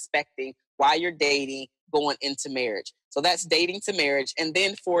should be expecting while you're dating going into marriage. So that's Dating to Marriage. And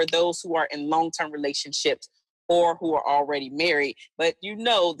then for those who are in long-term relationships or who are already married, but you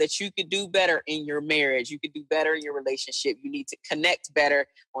know that you could do better in your marriage, you could do better in your relationship, you need to connect better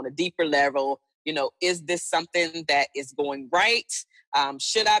on a deeper level. Is this something that is going right?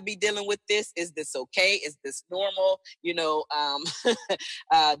 Should I be dealing with this? Is this okay? Is this normal? Do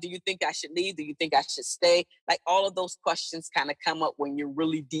you think I should leave? Do you think I should stay? Like all of those questions kind of come up when you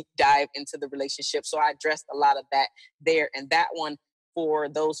really deep dive into the relationship. So I addressed a lot of that there. And that one, for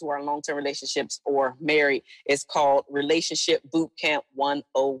those who are in long-term relationships or married, is called Relationship Bootcamp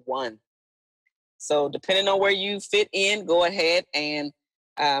 101. So depending on where you fit in, go ahead and,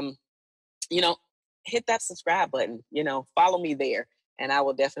 hit that subscribe button, follow me there, and I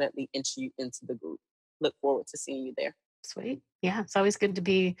will definitely enter you into the group. Look forward to seeing you there. Sweet. Yeah. It's always good to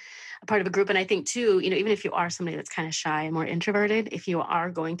be a part of a group. And I think too, even if you are somebody that's kind of shy and more introverted, if you are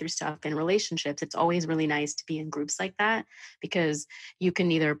going through stuff in relationships, it's always really nice to be in groups like that, because you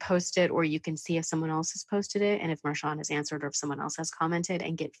can either post it or you can see if someone else has posted it and if Marshaun has answered or if someone else has commented,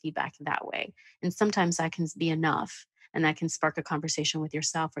 and get feedback that way. And sometimes that can be enough, and that can spark a conversation with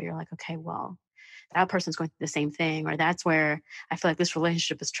yourself where you're like, okay, well, that person's going through the same thing, or that's where I feel like this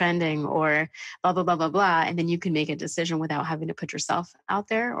relationship is trending, or blah, blah, blah, blah, blah. And then you can make a decision without having to put yourself out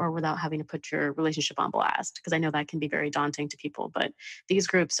there or without having to put your relationship on blast. Because I know that can be very daunting to people, but these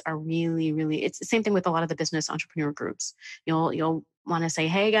groups are really, really, it's the same thing with a lot of the business entrepreneur groups. You'll want to say,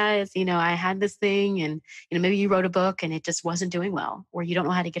 hey guys, I had this thing, and maybe you wrote a book and it just wasn't doing well, or you don't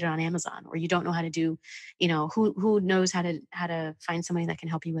know how to get it on Amazon, or you don't know how to do, who knows how to find somebody that can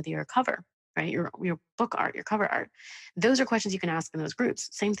help you with your cover, right? Your book art, your cover art. Those are questions you can ask in those groups.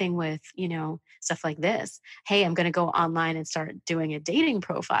 Same thing with, stuff like this. Hey, I'm going to go online and start doing a dating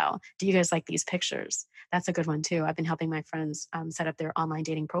profile. Do you guys like these pictures? That's a good one too. I've been helping my friends set up their online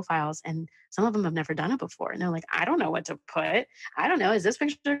dating profiles, and some of them have never done it before. And they're like, I don't know what to put. I don't know. Is this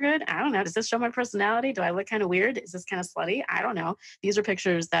picture good? I don't know. Does this show my personality? Do I look kind of weird? Is this kind of slutty? I don't know. These are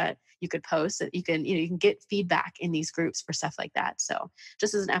pictures that you could post that you can get feedback in these groups for stuff like that. So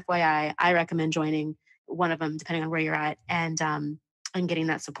just as an FYI, I recommend joining one of them, depending on where you're at, and getting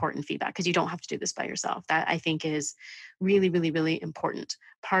that support and feedback, because you don't have to do this by yourself. That I think is really, really, really important.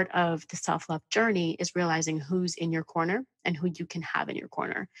 Part of the self-love journey is realizing who's in your corner and who you can have in your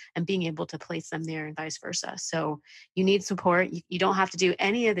corner, and being able to place them there and vice versa. So you need support. You don't have to do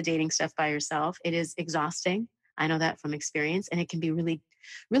any of the dating stuff by yourself. It is exhausting. I know that from experience, and it can be really,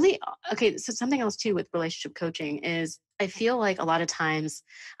 really, okay. So something else too with relationship coaching is I feel like a lot of times,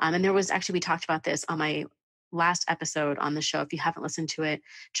 and there was actually, we talked about this on my last episode on the show. If you haven't listened to it,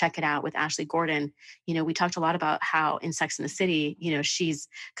 check it out with Ashley Gordon. We talked a lot about how in Sex and the City, she's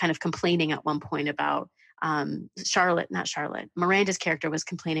kind of complaining at one point about Miranda's character was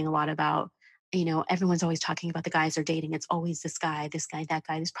complaining a lot about, everyone's always talking about the guys they're dating. It's always this guy, that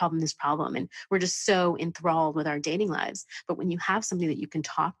guy, this problem. And we're just so enthralled with our dating lives. But when you have somebody that you can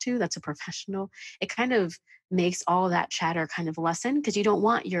talk to, that's a professional, it kind of makes all of that chatter kind of lessen, because you don't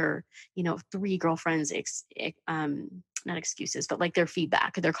want your, 3 girlfriends, not excuses, but like their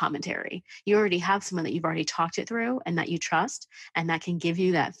feedback, their commentary. You already have someone that you've already talked it through and that you trust, and that can give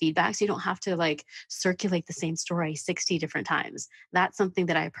you that feedback. So you don't have to like circulate the same story 60 different times. That's something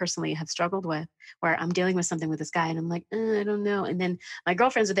that I personally have struggled with, where I'm dealing with something with this guy and I'm like, I don't know. And then my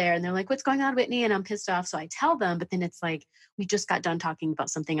girlfriends are there and they're like, what's going on, Whitney? And I'm pissed off. So I tell them, but then it's like, we just got done talking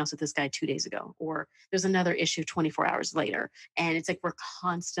about something else with this guy 2 days ago, or there's another issue 24 hours later. And it's like, we're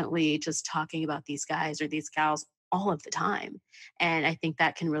constantly just talking about these guys or these gals all of the time. And I think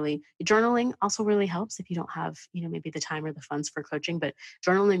that can really, journaling also really helps if you don't have, maybe the time or the funds for coaching, but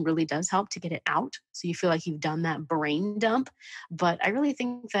journaling really does help to get it out. So you feel like you've done that brain dump. But I really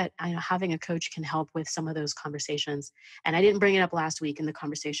think that having a coach can help with some of those conversations. And I didn't bring it up last week in the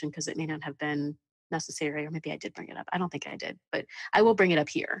conversation because it may not have been necessary, or maybe I did bring it up. I don't think I did, but I will bring it up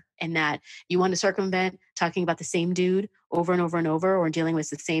here, in that you want to circumvent talking about the same dude over and over and over, or dealing with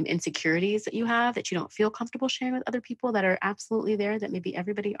the same insecurities that you have that you don't feel comfortable sharing with other people that are absolutely there, that maybe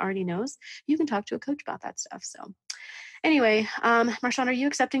everybody already knows. You can talk to a coach about that stuff. So anyway, Marshaun, are you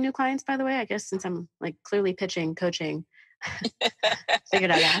accepting new clients, by the way? I guess since I'm like clearly pitching coaching,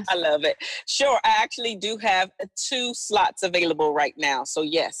 figured I'd ask. I love it. Sure. I actually do have 2 slots available right now. So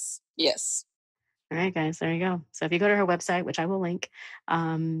yes. All right, guys, there you go. So if you go to her website, which I will link,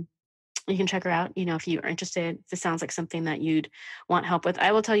 you can check her out. If you are interested, if this sounds like something that you'd want help with.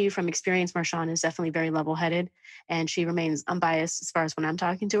 I will tell you from experience, Marshaun is definitely very level-headed, and she remains unbiased as far as when I'm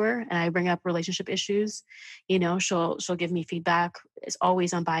talking to her and I bring up relationship issues. She'll give me feedback. It's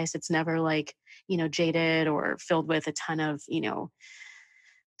always unbiased. It's never like, jaded or filled with a ton of,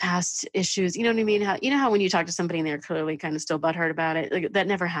 past issues. You know what I mean? How when you talk to somebody and they're clearly kind of still butthurt about it, like, that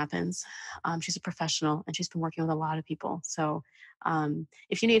never happens. She's a professional and she's been working with a lot of people. So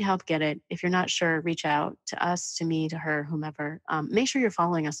if you need help, get it. If you're not sure, reach out to us, to me, to her, whomever. Make sure you're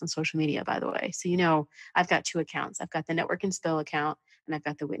following us on social media, by the way. So, I've got 2 accounts. I've got the Network and Spill account and I've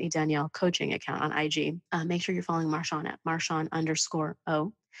got the Whitney Danielle coaching account on IG. Make sure you're following Marshaun at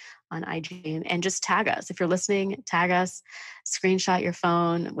Marshaun_O on IG, and just tag us. If you're listening, tag us, screenshot your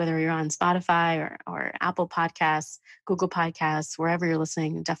phone, whether you're on Spotify or Apple Podcasts, Google Podcasts, wherever you're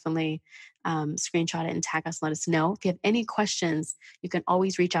listening, definitely screenshot it and tag us. Let us know. If you have any questions, you can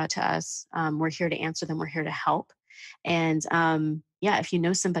always reach out to us. We're here to answer them. We're here to help. And if you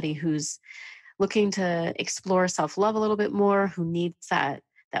know somebody who's looking to explore self-love a little bit more, who needs that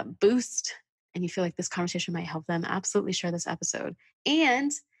boost, and you feel like this conversation might help them, absolutely share this episode.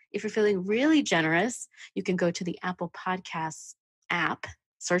 And if you're feeling really generous, you can go to the Apple Podcasts app,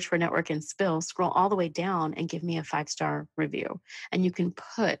 search for Network and Spill, scroll all the way down and give me a 5-star review. And you can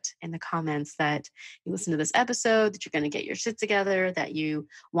put in the comments that you listen to this episode, that you're going to get your shit together, that you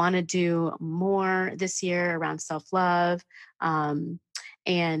want to do more this year around self-love, and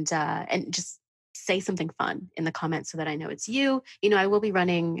just say something fun in the comments so that I know it's you. I will be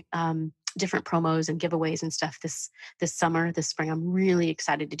running different promos and giveaways and stuff this summer, this spring. I'm really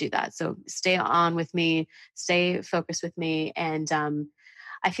excited to do that. So stay on with me, stay focused with me. And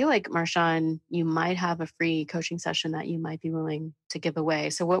I feel like, Marshaun, you might have a free coaching session that you might be willing to give away.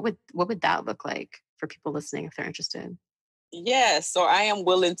 So what would that look like for people listening if they're interested? Yeah, so I am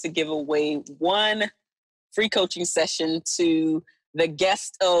willing to give away 1 free coaching session to the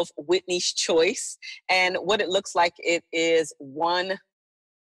guest of Whitney's choice. And what it looks like, it is 1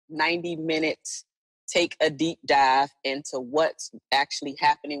 90-minute take a deep dive into what's actually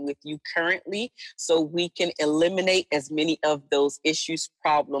happening with you currently, so we can eliminate as many of those issues,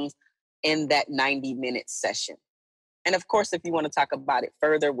 problems in that 90-minute session. And of course, if you want to talk about it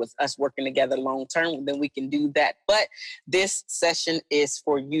further with us working together long term, then we can do that. But this session is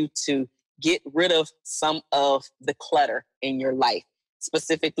for you to get rid of some of the clutter in your life,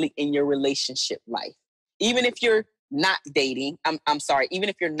 specifically in your relationship life. Even if you're not dating, even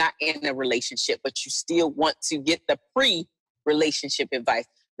if you're not in a relationship, but you still want to get the pre-relationship advice,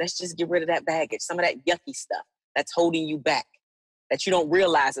 let's just get rid of that baggage, some of that yucky stuff that's holding you back, that you don't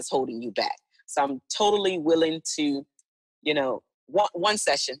realize is holding you back. So I'm totally willing to, one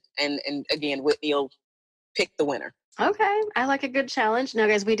session, and again, Whitney will pick the winner. Okay. I like a good challenge. Now,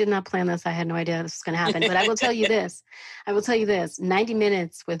 guys, we did not plan this. I had no idea this was going to happen, but I will tell you this. 90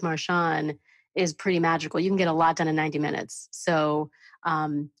 minutes with Marshaun is pretty magical. You can get a lot done in 90 minutes. So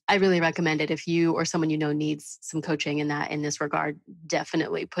I really recommend it. If you or someone you know needs some coaching in this regard,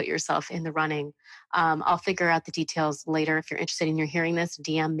 definitely put yourself in the running. I'll figure out the details later. If you're interested in hearing this,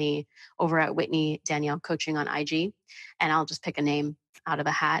 DM me over at Whitney Danielle Coaching on IG, and I'll just pick a name out of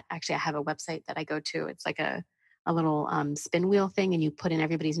a hat. Actually, I have a website that I go to. It's like a little spin wheel thing, and you put in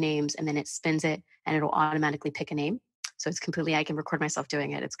everybody's names and then it spins it and it'll automatically pick a name. So it's completely, I can record myself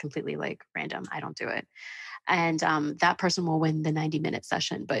doing it. It's completely like random. I don't do it. And that person will win the 90-minute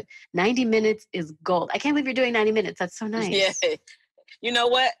session. But 90 minutes is gold. I can't believe you're doing 90 minutes. That's so nice. Yeah. You know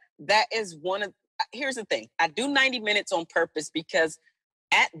what? That is here's the thing. I do 90 minutes on purpose because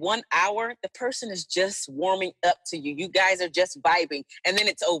at 1 hour, the person is just warming up to you. You guys are just vibing and then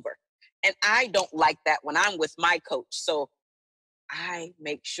it's over. And I don't like that when I'm with my coach. So I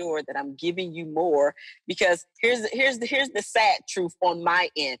make sure that I'm giving you more, because here's the sad truth on my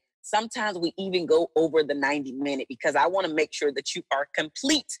end. Sometimes we even go over the 90-minute because I want to make sure that you are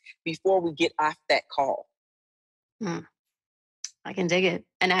complete before we get off that call. I can dig it.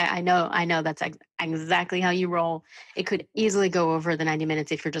 And I know that's exactly how you roll. It could easily go over the 90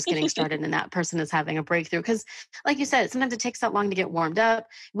 minutes if you're just getting started and that person is having a breakthrough. Because like you said, sometimes it takes that long to get warmed up.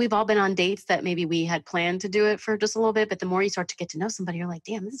 We've all been on dates that maybe we had planned to do it for just a little bit, but the more you start to get to know somebody, you're like,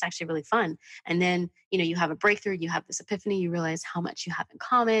 damn, this is actually really fun. And then, you have a breakthrough, you have this epiphany, you realize how much you have in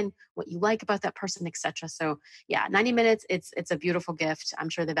common, what you like about that person, etc. So yeah, 90 minutes, it's a beautiful gift. I'm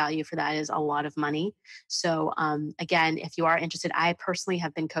sure the value for that is a lot of money. So again, if you are interested, I personally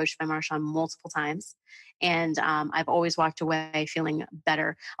have been coached by Marshaun multiple times. And I've always walked away feeling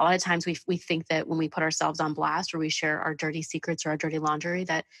better. A lot of times we think that when we put ourselves on blast or we share our dirty secrets or our dirty laundry,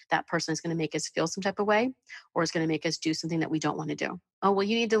 that person is going to make us feel some type of way, or is going to make us do something that we don't want to do. Oh, well,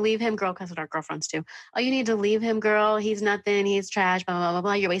 you need to leave him, girl. That's what our girlfriends do. Oh, you need to leave him, girl. He's nothing. He's trash, blah, blah, blah,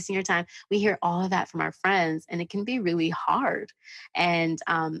 blah. You're wasting your time. We hear all of that from our friends, and it can be really hard. And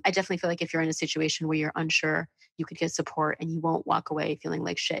I definitely feel like if you're in a situation where you're unsure, you could get support and you won't walk away feeling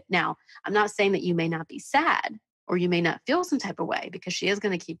like shit. Now, I'm not saying that you may not be sad or you may not feel some type of way, because she is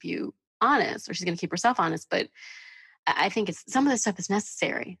going to keep you honest, or she's going to keep herself honest. But I think some of this stuff is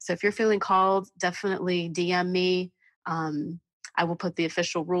necessary. So if you're feeling called, definitely DM me. I will put the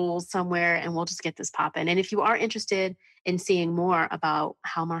official rules somewhere and we'll just get this popping. And if you are interested in seeing more about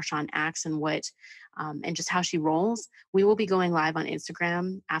how Marshaun acts and and just how she rolls, we will be going live on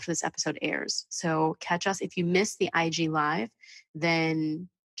Instagram after this episode airs. So catch us. If you missed the IG live, then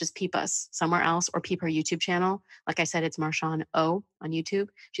just peep us somewhere else, or peep her YouTube channel. Like I said, it's MarshaunO on YouTube.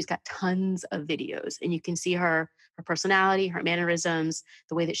 She's got tons of videos, and you can see her personality, her mannerisms,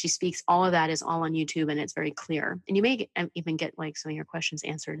 the way that she speaks. All of that is all on YouTube, and it's very clear. And you may even get like some of your questions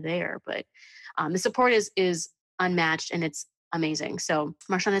answered there. But the support is unmatched, and it's amazing. So,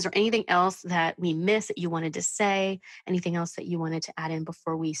 Marshaun, is there anything else that we missed that you wanted to say? Anything else that you wanted to add in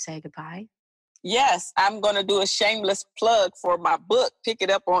before we say goodbye? Yes, I'm going to do a shameless plug for my book. Pick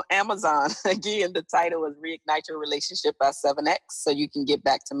it up on Amazon. Again, the title is Reignite Your Relationship by 7X, so you can get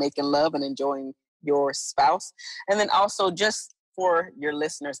back to making love and enjoying your spouse. And then also, just for your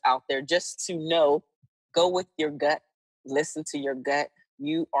listeners out there, just to know, go with your gut. Listen to your gut.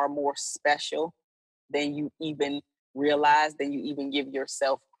 You are more special than you even realize, than you even give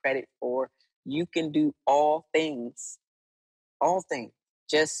yourself credit for. You can do all things. All things.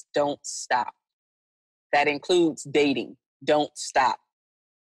 Just don't stop. That includes dating. Don't stop.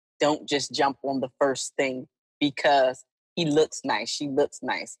 Don't just jump on the first thing because he looks nice, she looks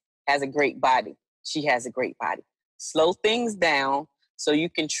nice, has a great body, she has a great body. Slow things down so you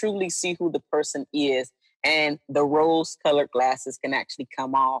can truly see who the person is, and the rose-colored glasses can actually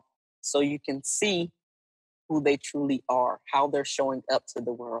come off so you can see who they truly are, how they're showing up to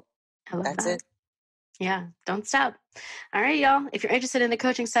the world. I love That's that. it. Yeah, don't stop. All right, y'all. If you're interested in the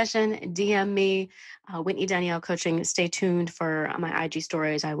coaching session, DM me, Whitney Danielle Coaching. Stay tuned for my IG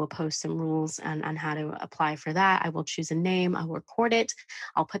stories. I will post some rules on how to apply for that. I will choose a name. I'll record it.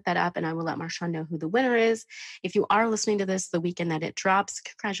 I'll put that up, and I will let Marshaun know who the winner is. If you are listening to this the weekend that it drops,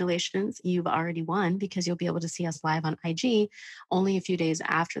 congratulations. You've already won, because you'll be able to see us live on IG only a few days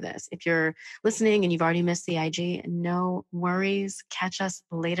after this. If you're listening and you've already missed the IG, no worries. Catch us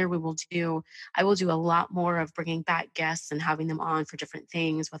later. I will do a lot more of bringing back guests and having them on for different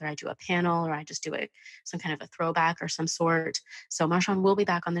things, whether I do a panel or I just do some kind of a throwback or some sort. So Marshaun will be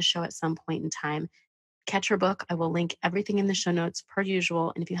back on the show at some point in time. Catch her book. I will link everything in the show notes per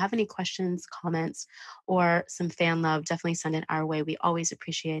usual. And if you have any questions, comments, or some fan love, definitely send it our way. We always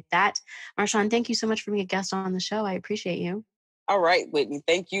appreciate that. Marshaun, thank you so much for being a guest on the show. I appreciate you. All right, Whitney,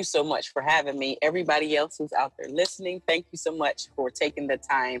 thank you so much for having me. Everybody else who's out there listening, thank you so much for taking the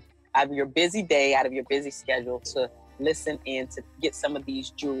time out of your busy day, out of your busy schedule, to listen and to get some of these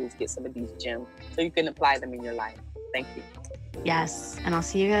jewels, get some of these gems, so you can apply them in your life. Thank you. Yes, and I'll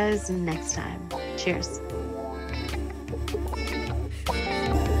see you guys next time. Cheers.